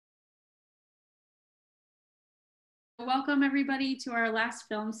Welcome everybody to our last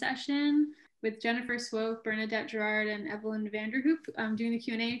film session with Jennifer Swope, Bernadette, Jarrard, and Evelyn Vanderhoop doing the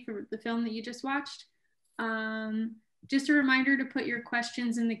Q&A for the film that you just watched. Just a reminder to put your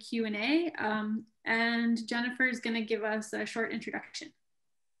questions in the Q&A, and Jennifer is going to give us a short introduction.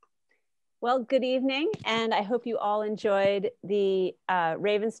 Well, good evening, and I hope you all enjoyed the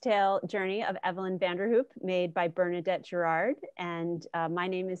Raven's Tail journey of Evelyn Vanderhoop made by Bernadette Jarrard. And my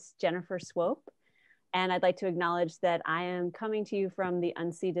name is Jennifer Swope, and I'd like to acknowledge that I am coming to you from the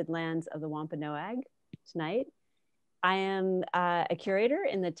unceded lands of the Wampanoag tonight. I am a curator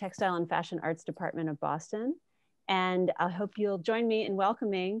in the Textile and Fashion Arts Department of Boston, and I hope you'll join me in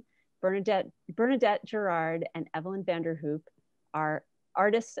welcoming Bernadette Jarrard and Evelyn Vanderhoop, our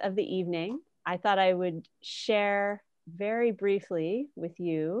artists of the evening. I thought I would share very briefly with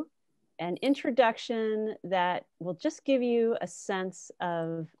you an introduction that will just give you a sense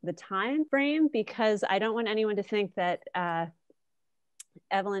of the time frame, because I don't want anyone to think that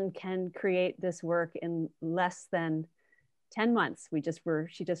Evelyn can create this work in less than 10 months.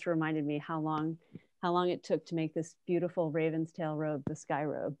 She just reminded me how long it took to make this beautiful Raven's Tail robe, the sky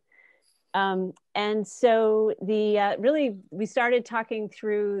robe. And so we started talking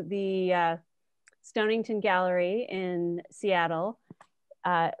through the Stonington Gallery in Seattle,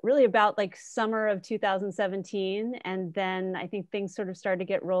 really about like summer of 2017. And then I think things sort of started to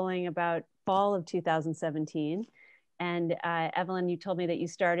get rolling about fall of 2017. And Evelyn, you told me that you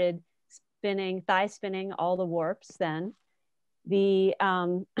started thigh spinning all the warps then. We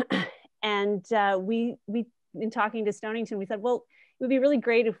in talking to Stonington, we said, well, it would be really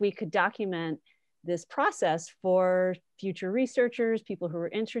great if we could document this process for future researchers, people who are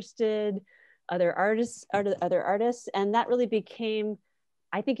interested, other artists. And that really became,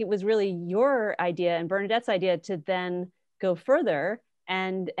 I think it was really your idea and Bernadette's idea to then go further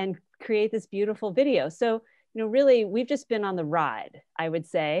and create this beautiful video. So, really, we've just been on the ride, I would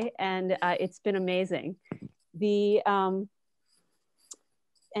say, and it's been amazing.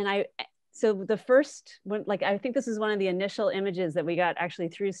 So the first one, I think this is one of the initial images that we got actually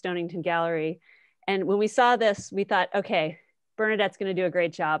through Stonington Gallery. And when we saw this, we thought, okay, Bernadette's going to do a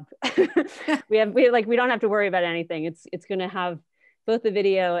great job. we don't have to worry about anything. It's going to have both the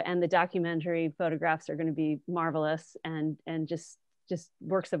video and the documentary photographs are going to be marvelous and just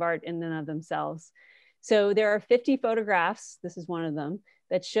works of art in and of themselves. So there are 50 photographs, this is one of them,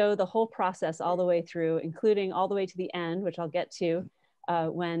 that show the whole process all the way through, including all the way to the end, which I'll get to.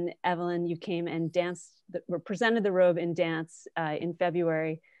 When Evelyn, you came and presented the robe in dance in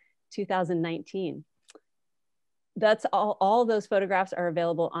February 2019. That's all those photographs are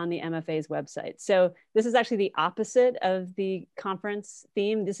available on the MFA's website. So this is actually the opposite of the conference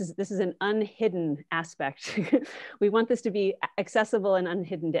theme. This is an unhidden aspect. We want this to be accessible and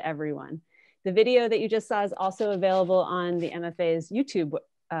unhidden to everyone. The video that you just saw is also available on the MFA's YouTube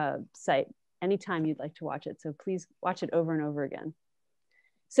site anytime you'd like to watch it. So please watch it over and over again.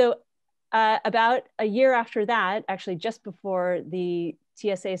 So about a year after that, actually just before the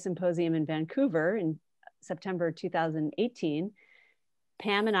TSA Symposium in Vancouver in September 2018,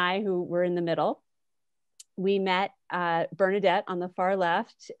 Pam and I, who were in the middle, we met Bernadette on the far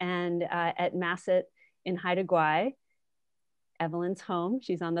left and at Masset in Haida Gwaii, Evelyn's home.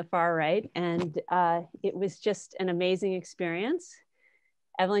 She's on the far right. And it was just an amazing experience.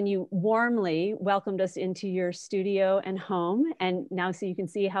 Evelyn, you warmly welcomed us into your studio and home. And now so you can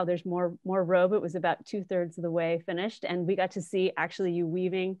see how there's more robe. It was about 2/3 of the way finished. And we got to see actually you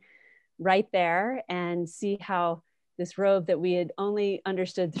weaving right there and see how this robe that we had only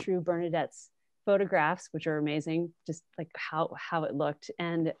understood through Bernadette's photographs, which are amazing, just like how it looked.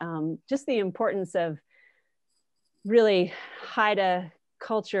 And just the importance of really Haida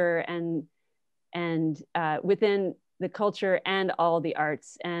culture and within the culture and all the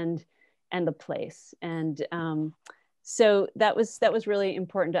arts and the place. And so that was really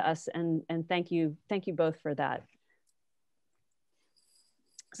important to us. And thank you both for that.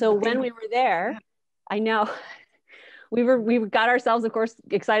 So when we were there, I know we got ourselves, of course,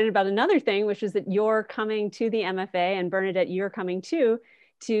 excited about another thing, which is that you're coming to the MFA, and Bernadette, you're coming too,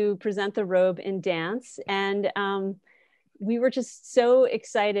 to present the robe in dance. And we were just so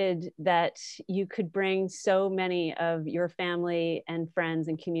excited that you could bring so many of your family and friends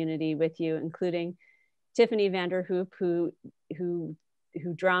and community with you, including Tiffany Vanderhoop, who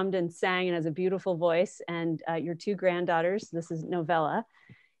drummed and sang and has a beautiful voice, and your two granddaughters. This is Novella.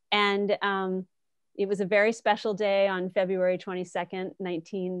 And it was a very special day on February 22nd,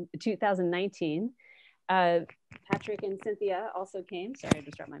 2019. Patrick and Cynthia also came. Sorry, I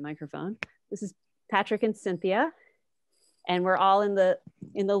just dropped my microphone. This is Patrick and Cynthia. And we're all in the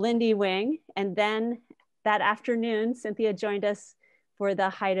Lindy wing. And then that afternoon, Cynthia joined us for the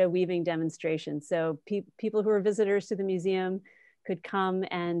Haida weaving demonstration. So people who are visitors to the museum could come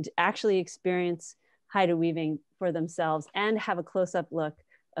and actually experience Haida weaving for themselves and have a close-up look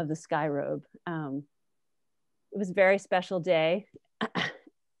of the sky robe. It was a very special day.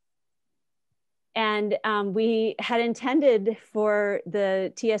 And we had intended for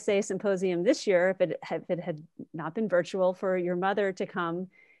the TSA Symposium this year, if it had not been virtual, for your mother to come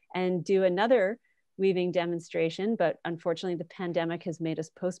and do another weaving demonstration, but unfortunately the pandemic has made us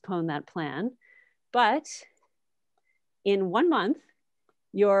postpone that plan. But in 1 month,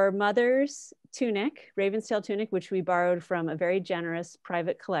 your mother's tunic, Raven's tail tunic, which we borrowed from a very generous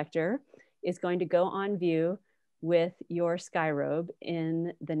private collector, is going to go on view with your sky robe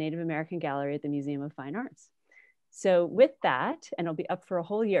in the Native American Gallery at the Museum of Fine Arts. So with that, and it'll be up for a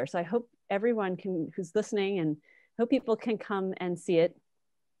whole year. So I hope everyone who's listening, and hope people can come and see it.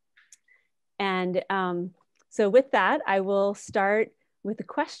 And so with that, I will start with the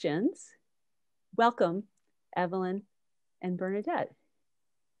questions. Welcome, Evelyn and Bernadette.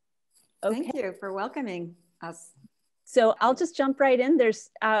 Okay. Thank you for welcoming us. So I'll just jump right in. There's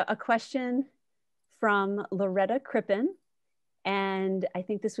a question from Loretta Crippen, and I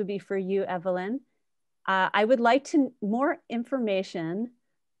think this would be for you, Evelyn. I would like more information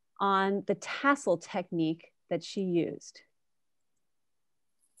on the tassel technique that she used.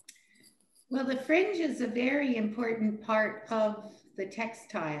 Well, the fringe is a very important part of the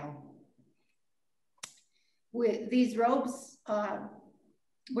textile. These robes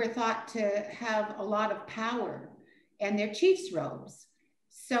were thought to have a lot of power, and they're chief's robes.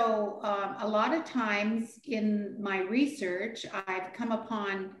 So a lot of times in my research, I've come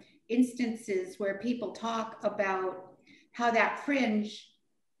upon instances where people talk about how that fringe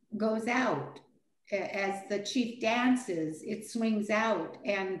goes out. As the chief dances, it swings out,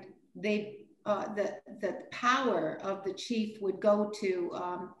 and the power of the chief would go to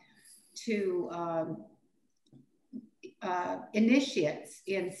initiates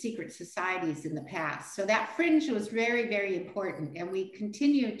in secret societies in the past. So that fringe was very, very important. And we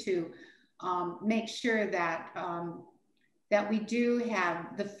continue to make sure that, that we do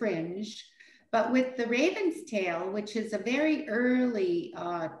have the fringe. But with the raven's tail, which is a very early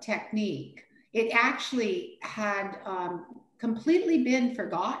technique, it actually had completely been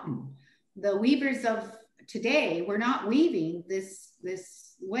forgotten. The weavers of today were not weaving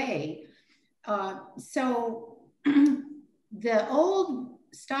this way. So the old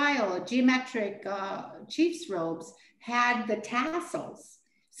style geometric chief's robes had the tassels.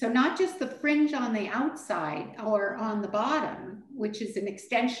 So not just the fringe on the outside or on the bottom, which is an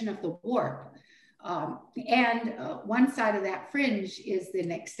extension of the warp. And one side of that fringe is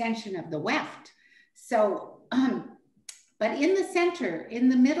an extension of the weft. So, but in the center, in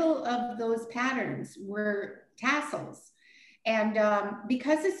the middle of those patterns were tassels. And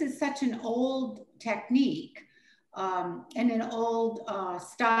because this is such an old technique, and an old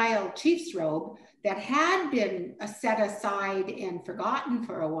style chief's robe that had been set aside and forgotten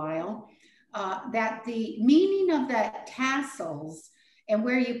for a while, that the meaning of the tassels and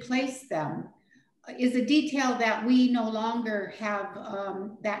where you place them is a detail that we no longer have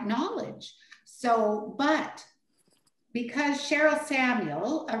that knowledge. So, but because Cheryl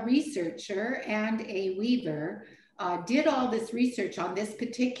Samuel, a researcher and a weaver, did all this research on this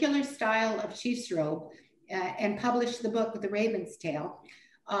particular style of chief's robe, and published the book with the Raven's Tail.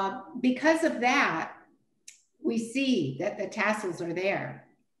 Because of that, we see that the tassels are there.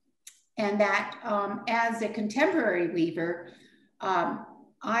 And that as a contemporary weaver,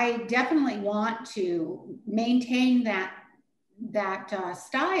 I definitely want to maintain that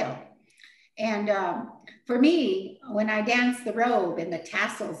style. And for me, when I dance the robe and the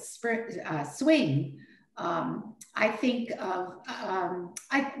tassels swing, I think of,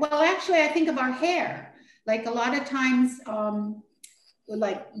 I think of our hair. Like a lot of times,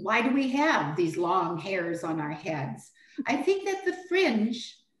 like, why do we have these long hairs on our heads? I think that the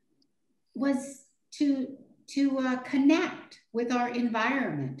fringe was to connect with our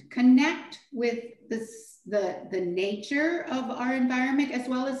environment, connect with the nature of our environment, as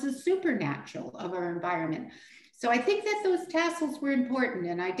well as the supernatural of our environment. So I think that those tassels were important,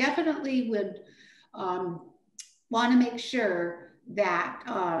 and I definitely would want to make sure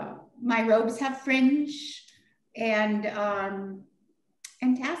that my robes have fringe and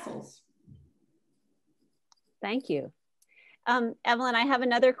tassels. Thank you. Evelyn, I have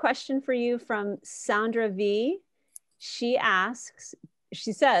another question for you from Sandra V. She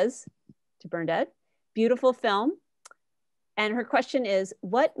says to Bernadette, beautiful film. And her question is,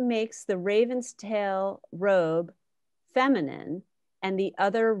 what makes the raven's tail robe feminine and the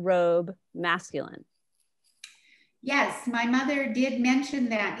other robe masculine? Yes, my mother did mention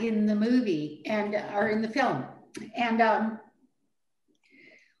that in the movie or in the film. And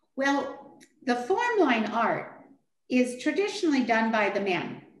well, the form line art is traditionally done by the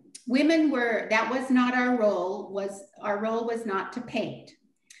men. Women that was not our role, our role was not to paint.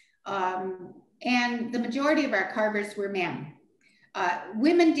 And the majority of our carvers were men.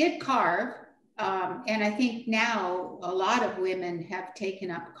 Women did carve, and I think now a lot of women have taken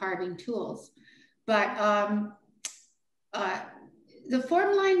up carving tools. But the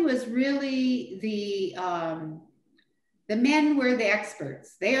form line was really the men were the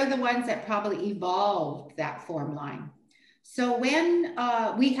experts. They are the ones that probably evolved that form line. So when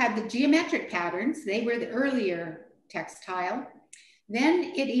we had the geometric patterns, they were the earlier textile.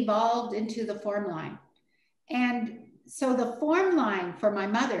 Then it evolved into the form line. And so the form line for my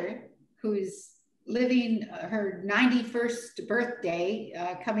mother, who's living her 91st birthday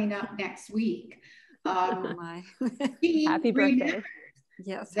coming up next week. Oh my. Happy birthday.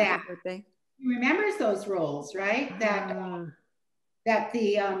 Yes, happy birthday. Remembers those roles, right? That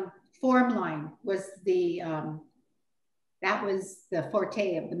the form line was that was the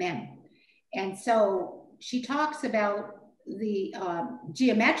forte of the men. And so she talks about the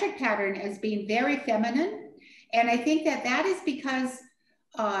geometric pattern as being very feminine. And I think that is because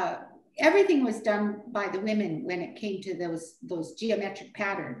everything was done by the women when it came to those geometric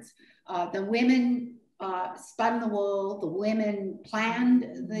patterns. The women spun the wool, the women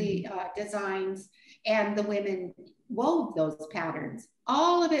planned the designs, and the women wove those patterns.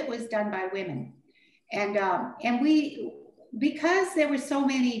 All of it was done by women. And we, because there were so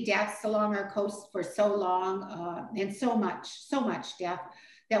many deaths along our coast for so long, and so much death,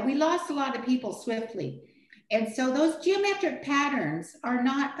 that we lost a lot of people swiftly. And so those geometric patterns are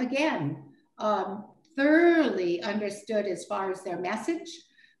not, again, thoroughly understood as far as their message,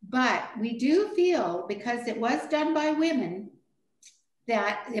 but we do feel, because it was done by women,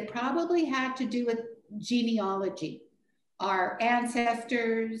 that it probably had to do with genealogy. Our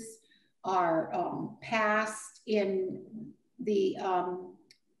ancestors are past in the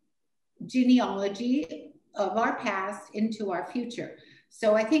genealogy of our past into our future.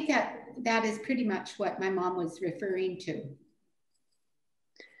 So I think that is pretty much what my mom was referring to.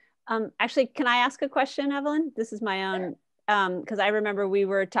 Actually, can I ask a question, Evelyn? This is my own, because I remember we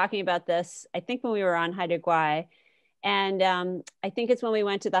were talking about this, I think when we were on Haida Gwaii, and I think it's when we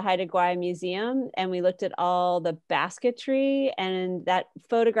went to the Haida Gwaii Museum and we looked at all the basketry, and that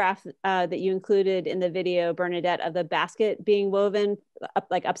photograph that you included in the video, Bernadette, of the basket being woven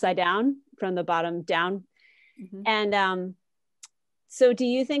like upside down from the bottom down. Mm-hmm. And so do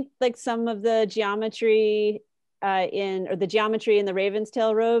you think like some of the geometry the geometry in the Raven's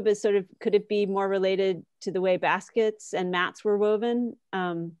Tail robe is sort of, could it be more related to the way baskets and mats were woven?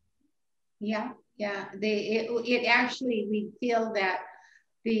 Yeah. It actually, we feel that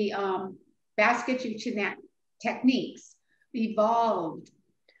the basketry techniques evolved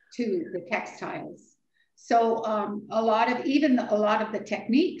to the textiles. So a lot of the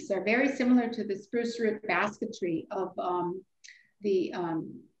techniques are very similar to the spruce root basketry of the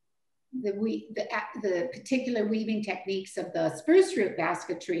particular weaving techniques of the spruce root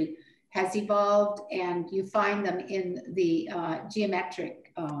basketry has evolved, and you find them in the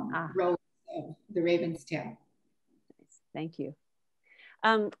geometric robe of the Raven's Tail. Thank you.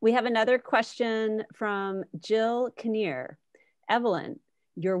 We have another question from Jill Kinnear. Evelyn,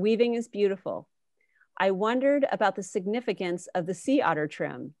 your weaving is beautiful. I wondered about the significance of the sea otter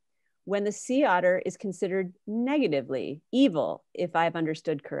trim, when the sea otter is considered negatively evil, if I've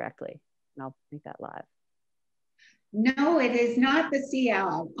understood correctly. And I'll make that live. No, it is not the sea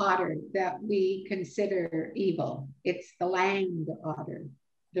otter that we consider evil. It's the land otter,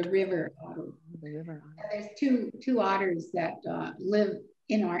 the river otter. The river otter. There's two otters that live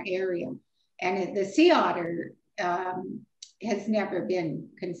in our area. And the sea otter has never been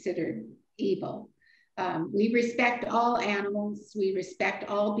considered evil. We respect all animals. We respect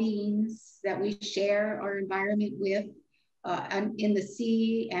all beings that we share our environment with, in the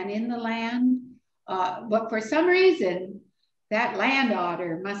sea and in the land. But for some reason, that land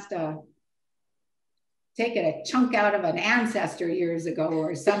otter must have taken a chunk out of an ancestor years ago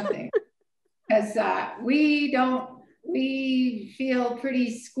or something. Because we feel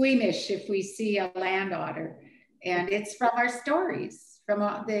pretty squeamish if we see a land otter. And it's from our stories, from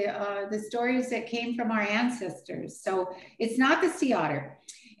the stories that came from our ancestors. So it's not the sea otter.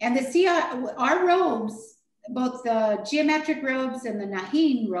 And our robes, both the geometric robes and the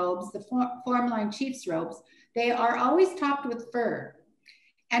Nahin robes, the form-line chief's robes, they are always topped with fur.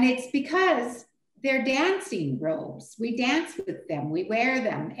 And it's because they're dancing robes. We dance with them, we wear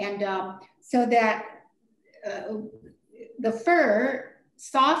them. And so that the fur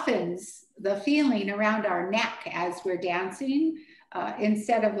softens the feeling around our neck as we're dancing,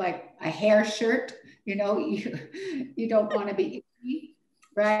 instead of like a hair shirt, you know, you don't want to be itchy,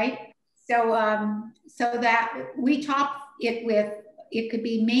 right? So, so that we top it with, it could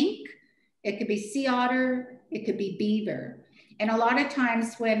be mink, it could be sea otter, it could be beaver. And a lot of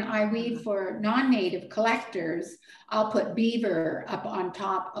times when I weave for non-native collectors, I'll put beaver up on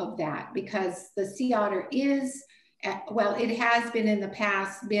top of that, because the sea otter is, well, it has been in the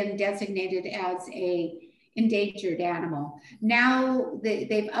past been designated as a endangered animal. Now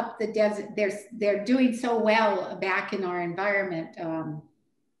they've upped the desert. They're doing so well back in our environment,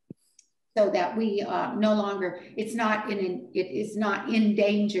 so that we no longer, it is not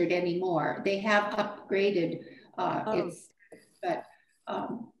endangered anymore. They have upgraded its, but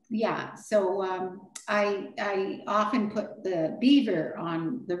yeah. So I often put the beaver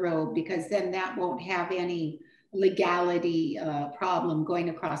on the robe, because then that won't have any legality problem going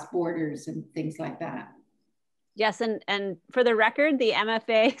across borders and things like that. Yes, and for the record, the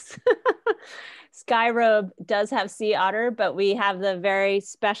MFA's sky robe does have sea otter, but we have the very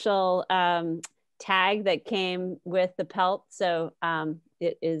special tag that came with the pelt. So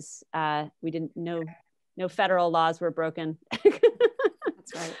it is, we didn't know, no federal laws were broken.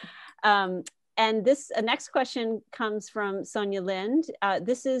 That's right. And this next question comes from Sonia Lind.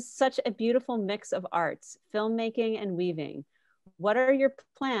 This is such a beautiful mix of arts, filmmaking and weaving. What are your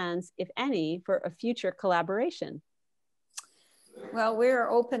plans, if any, for a future collaboration? Well, we're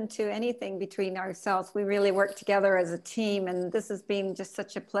open to anything between ourselves. We really work together as a team, and this has been just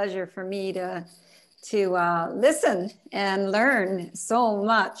such a pleasure for me to listen and learn so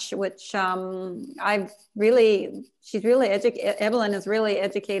much, which Evelyn has really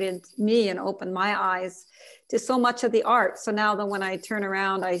educated me and opened my eyes to so much of the art. So now that when I turn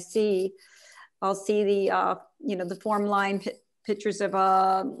around, I'll see the, the form line pictures of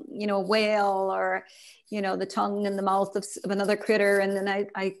a, whale, or, the tongue and the mouth of another critter. And then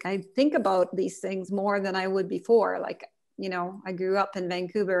I think about these things more than I would before. Like, I grew up in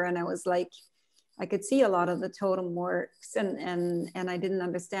Vancouver, and I was like, I could see a lot of the totem works, and I didn't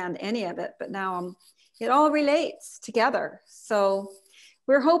understand any of it, but now it all relates together. So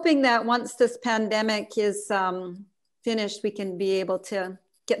we're hoping that once this pandemic is finished, we can be able to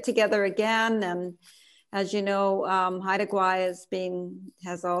get together again. And as you know, Haida Gwaii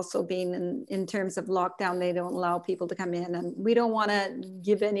has also been in terms of lockdown. They don't allow people to come in, and we don't want to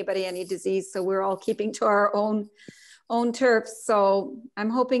give anybody any disease. So we're all keeping to our own turf. So I'm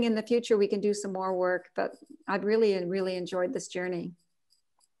hoping in the future we can do some more work, but I've really enjoyed this journey.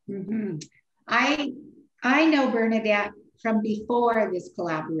 Mm-hmm. I know Bernadette from before this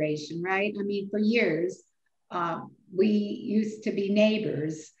collaboration, right? I mean, for years, we used to be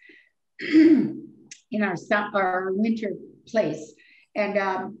neighbors in our winter place.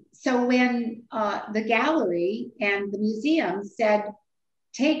 And so when the gallery and the museum said,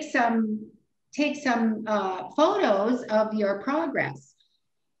 take some photos of your progress.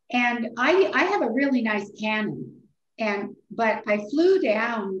 And I have a really nice Canon, but I flew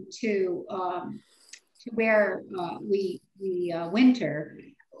down to where we winter.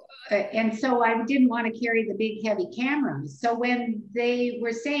 And so I didn't want to carry the big heavy camera. So when they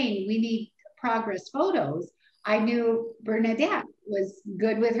were saying we need progress photos, I knew Bernadette was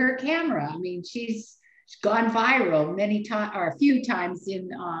good with her camera. I mean, she's gone viral many times, or a few times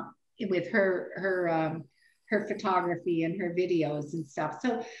with her photography and her videos and stuff.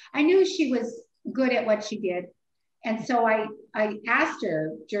 So I knew she was good at what she did. And so I asked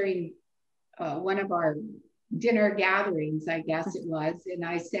her during one of our dinner gatherings, I guess it was, and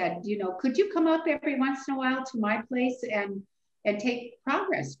I said, could you come up every once in a while to my place and take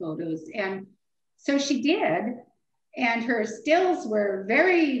progress photos? And so she did, and her stills were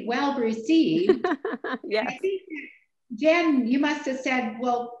very well received. Yes. I think, Jen, you must have said,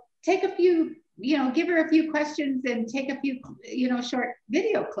 well, take a few, give her a few questions and take a few, short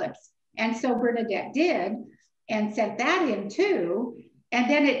video clips. And so Bernadette did, and sent that in too. And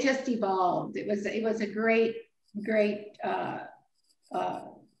then it just evolved. It was a great, I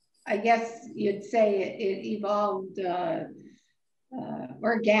guess you'd say it evolved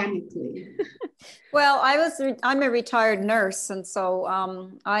organically. Well, I'm a retired nurse, and so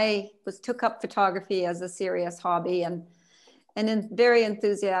I took up photography as a serious hobby and a very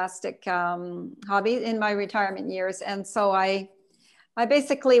enthusiastic hobby in my retirement years. And so I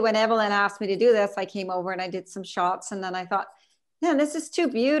basically, when Evelyn asked me to do this, I came over and I did some shots, and then I thought, man, this is too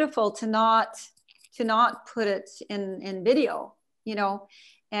beautiful to not put it in video,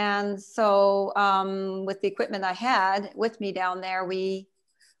 And so with the equipment I had with me down there, we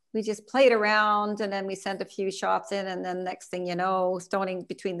we just played around, and then we sent a few shots in, and then next thing you know,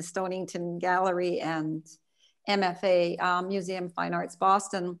 between the Stonington Gallery and MFA, Museum of Fine Arts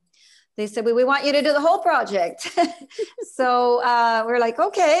Boston, they said, we want you to do the whole project. So we're like,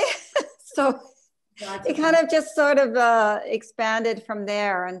 okay. So it kind of just sort of expanded from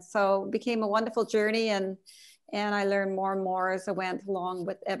there. And so it became a wonderful journey, and I learned more and more as I went along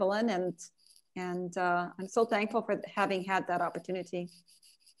with Evelyn, and I'm so thankful for having had that opportunity.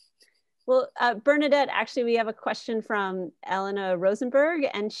 Well, Bernadette, actually, we have a question from Elena Rosenberg,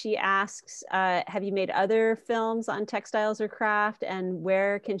 and she asks, have you made other films on textiles or craft, and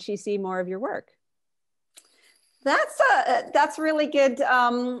where can she see more of your work? That's really good.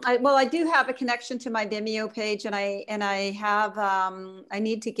 I do have a connection to my Vimeo page, and I have I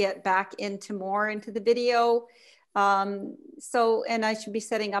need to get back into the video. And I should be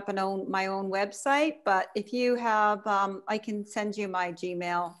setting up my own website. But if you have, I can send you my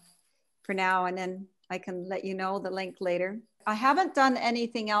Gmail for now, and then I can let you know the link later. I haven't done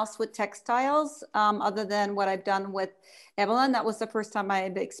anything else with textiles other than what I've done with Evelyn. That was the first time I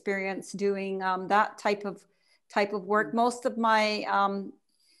had experienced doing that type of work. Most of my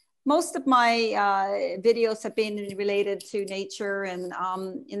videos have been related to nature, and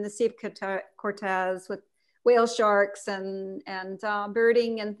in the Sea of Cortez with whale sharks and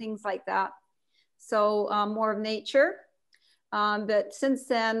birding and things like that. So more of nature. But since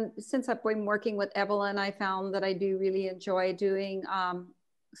then, since I've been working with Evelyn, I found that I do really enjoy doing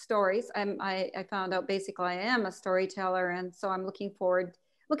stories. I found out basically I am a storyteller, and so I'm looking for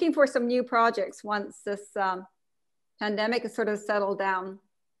some new projects once this pandemic is sort of settled down.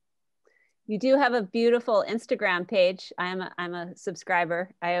 You do have a beautiful Instagram page. I'm a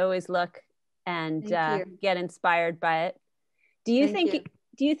subscriber. I always look and get inspired by it. Do you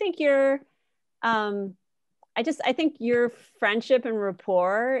think you're I think your friendship and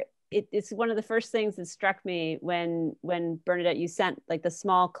rapport, it's one of the first things that struck me when Bernadette, you sent like the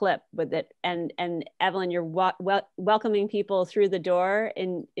small clip with it, and Evelyn, you're welcoming people through the door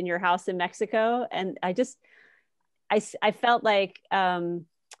in your house in Mexico, and I felt like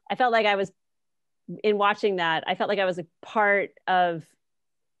I was, in watching that, I felt like I was a part of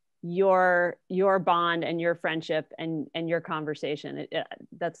your bond and your friendship and your conversation.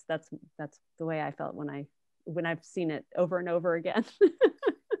 That's the way I felt when I've seen it over and over again.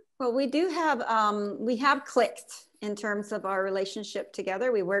 Well, we have clicked in terms of our relationship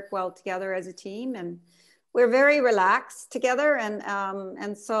together. We work well together as a team, and we're very relaxed together.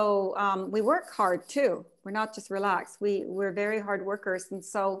 And so we work hard too. We're not just relaxed. We're very hard workers. And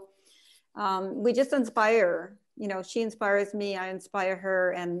so we just inspire, she inspires me, I inspire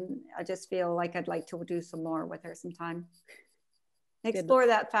her. And I just feel like I'd like to do some more with her sometime. Explore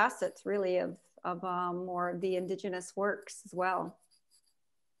that facet really of more of the Indigenous works as well.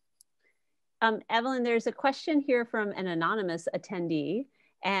 Evelyn, there's a question here from an anonymous attendee,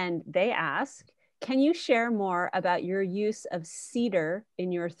 and they ask, can you share more about your use of cedar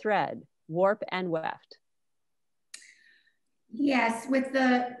in your thread, warp and weft? Yes, with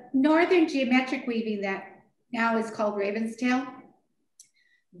the northern geometric weaving that now is called Raven's Tail,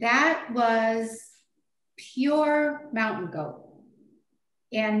 that was pure mountain goat.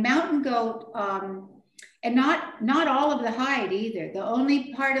 And mountain goat, and not all of the hide either. The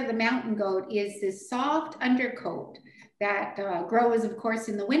only part of the mountain goat is this soft undercoat that grows, of course,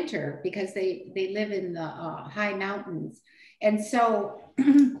 in the winter because they live in the high mountains. And so,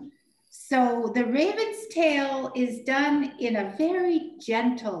 so the Raven's Tail is done in a very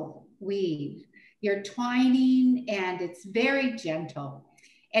gentle weave. You're twining, and it's very gentle.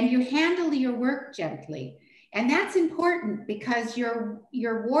 And you handle your work gently. And that's important because your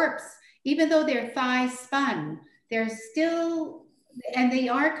warps, even though they're thigh spun, they're still, and they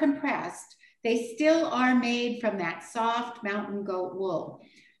are compressed, they still are made from that soft mountain goat wool.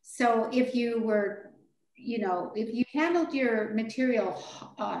 So if you were, if you handled your material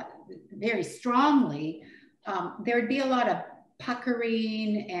very strongly, there would be a lot of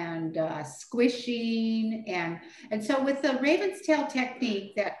puckering and squishing. And so with the Raven's Tail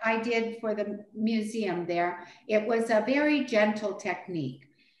technique that I did for the museum there, it was a very gentle technique.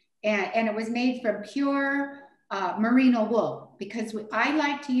 And it was made from pure merino wool, because I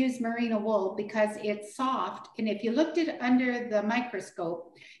like to use merino wool because it's soft. And if you looked at it under the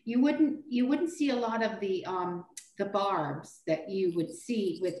microscope, you wouldn't see a lot of the barbs that you would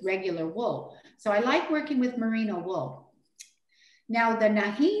see with regular wool. So I like working with merino wool. Now the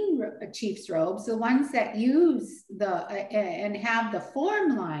Nahin chief's robes, the ones that use and have the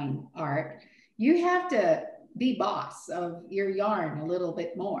form line art, you have to be boss of your yarn a little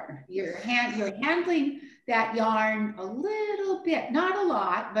bit more. You're handling that yarn a little bit, not a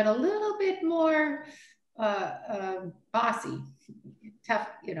lot, but a little bit more bossy, tough,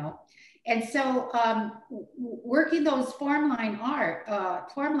 you know. And so working those form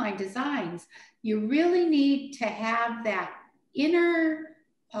line designs, you really need to have that inner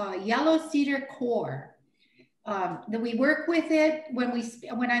yellow cedar core. That we work with it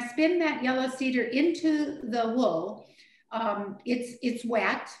when I spin that yellow cedar into the wool, it's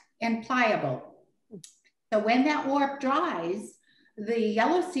wet and pliable. So when that warp dries, the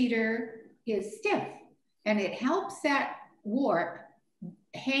yellow cedar is stiff, and it helps that warp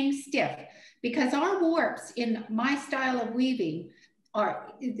hang stiff, because our warps in my style of weaving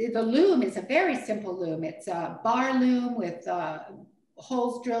the loom is a very simple loom. It's a bar loom with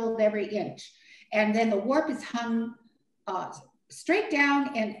holes drilled every inch. And then the warp is hung straight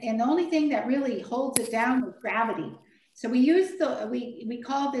down, and the only thing that really holds it down is gravity. So we use we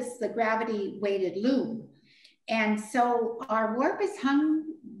call this the gravity weighted loom. And so our warp is hung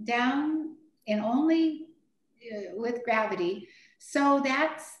down and only with gravity. So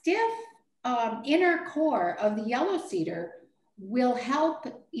that stiff inner core of the yellow cedar will help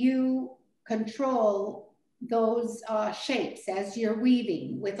you control those shapes as you're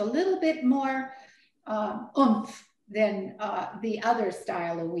weaving with a little bit more oomph than the other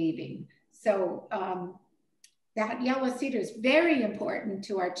style of weaving. So that yellow cedar is very important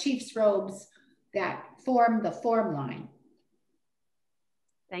to our chief's robes that form the form line.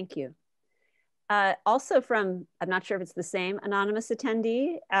 Thank you. Also from, I'm not sure if it's the same anonymous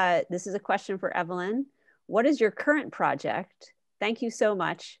attendee, this is a question for Evelyn. What is your current project? Thank you so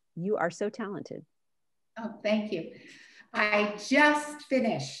much. You are so talented. Oh, thank you. I just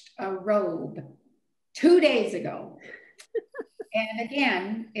finished a robe 2 days ago. And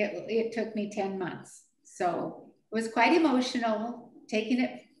again, it took me 10 months. So it was quite emotional, taking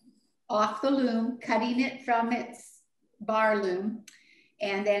it off the loom, cutting it from its bar loom,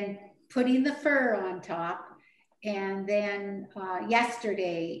 and then putting the fur on top. And then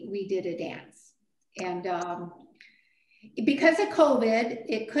yesterday we did a dance. And because of COVID,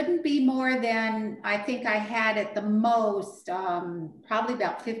 it couldn't be more than, I think I had at the most, probably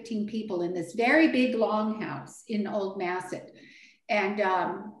about 15 people in this very big longhouse in Old Masset. And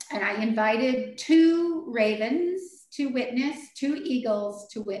I invited 2 ravens to witness, 2 eagles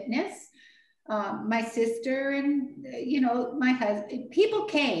to witness, my sister and, you know, my husband. People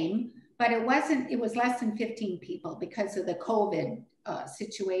came, but it was less than 15 people because of the COVID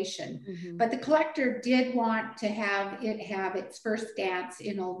situation. Mm-hmm. But the collector did want to have its first dance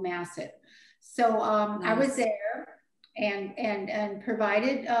in Old Masset. So nice. I was there and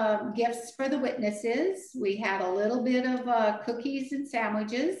provided gifts for the witnesses. We had a little bit of cookies and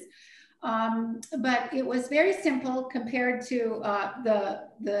sandwiches, but it was very simple compared to the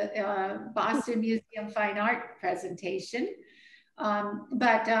Boston Museum Fine Art presentation.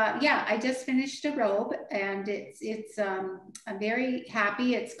 Yeah, I just finished a robe, and I'm very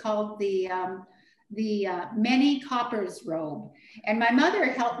happy. It's called the Many Coppers robe, and my mother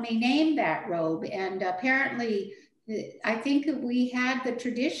helped me name that robe. And apparently, I think we had the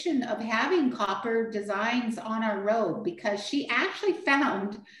tradition of having copper designs on our robe, because she actually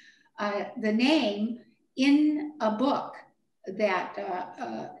found the name in a book that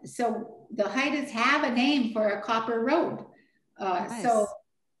so the Haidas have a name for a copper robe. Nice.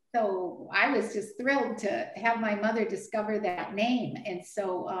 So I was just thrilled to have my mother discover that name. And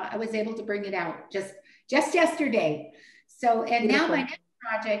so I was able to bring it out just yesterday. So, and beautiful. Now my next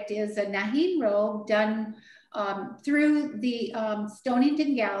project is a Nahin robe done through the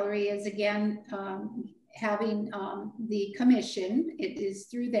Stonington Gallery is again having the commission. It is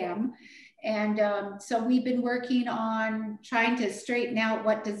through them. And so we've been working on trying to straighten out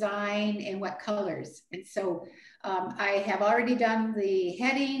what design and what colors. And so I have already done the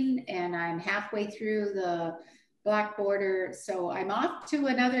heading, and I'm halfway through the black border. So I'm off to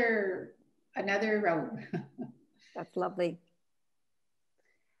another robe. That's lovely.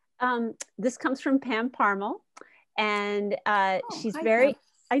 This comes from Pam Parmel, and she's Pam.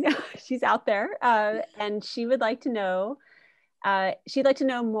 I know she's out there, and she would like to know, she'd like to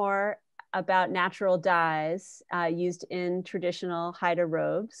know more about natural dyes used in traditional Haida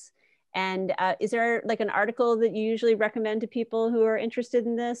robes. And is there like an article that you usually recommend to people who are interested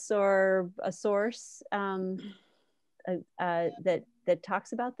in this, or a source that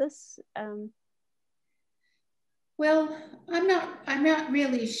talks about this? Well, I'm not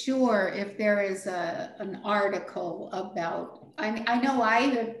really sure if there is an article about. I know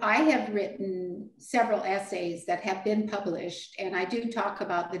I have written several essays that have been published, and I do talk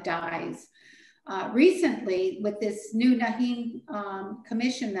about the dyes. Recently, with this new Nahin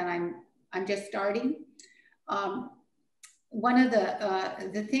commission that I'm just starting, one of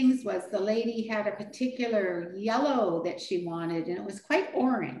the things was the lady had a particular yellow that she wanted, and it was quite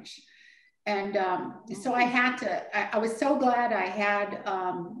orange. And so I had to, I was so glad I had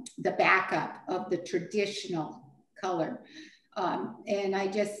the backup of the traditional color. And I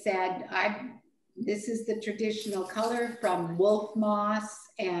just said, this is the traditional color from wolf moss,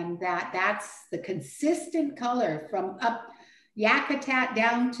 and that's the consistent color from up Yakutat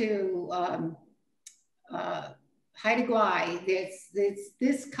down to Haida Gwaii. It's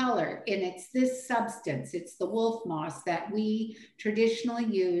this color, and it's this substance. It's the wolf moss that we traditionally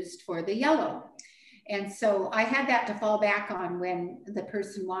used for the yellow. And so I had that to fall back on when the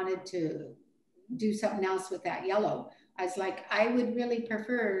person wanted to do something else with that yellow. I was like, I would really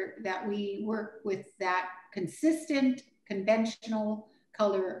prefer that we work with that consistent, conventional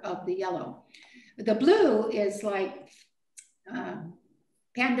color of the yellow. The blue is like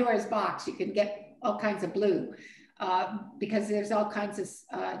Pandora's box. You can get all kinds of blue because there's all kinds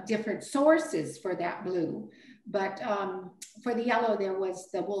of different sources for that blue. But for the yellow, there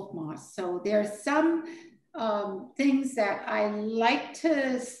was the wolf moss. So there's some things that I like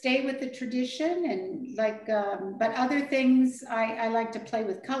to stay with the tradition, and like, but other things I like to play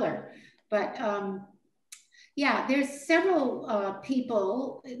with color. But yeah, there's several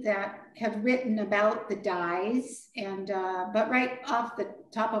people that have written about the dyes, and but right off the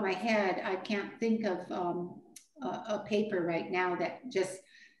top of my head, I can't think of a paper right now that just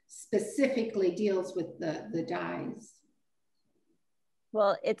specifically deals with the dyes.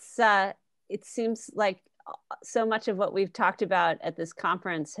 Well, it seems like so much of what we've talked about at this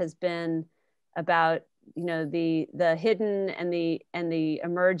conference has been about, you know, the hidden and the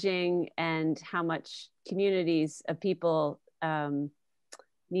emerging, and how much communities of people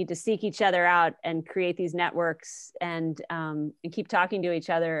need to seek each other out and create these networks, and keep talking to each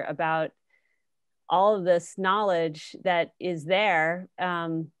other about all of this knowledge that is there,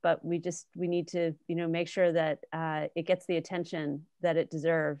 but we need to, you know, make sure that it gets the attention that it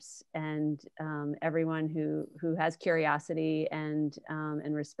deserves, and everyone who has curiosity and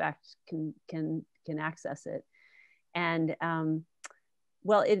respect can access it. And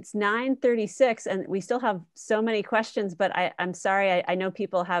well, it's 9:36, and we still have so many questions, but I'm sorry, I know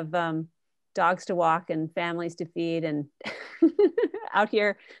people have dogs to walk and families to feed, and out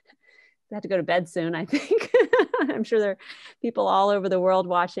here. I have to go to bed soon, I think. I'm sure there are people all over the world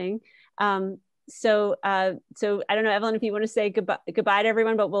watching. So I don't know, Evelyn, if you want to say goodbye to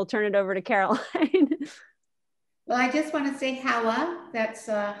everyone, but we'll turn it over to Caroline. Well, I just want to say Hawa, that's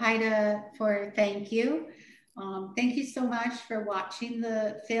Haida for thank you. Thank you so much for watching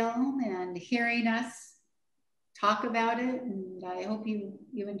the film and hearing us talk about it. And I hope you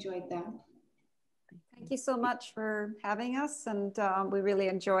enjoyed that. Thank you so much for having us, and we really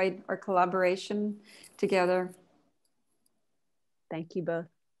enjoyed our collaboration together. Thank you both.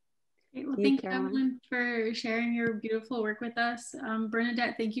 Great. Well, thank you, Evelyn, for sharing your beautiful work with us.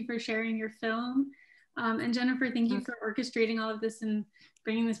 Bernadette, thank you for sharing your film. And Jennifer, thank you for orchestrating all of this and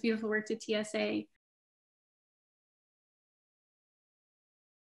bringing this beautiful work to TSA.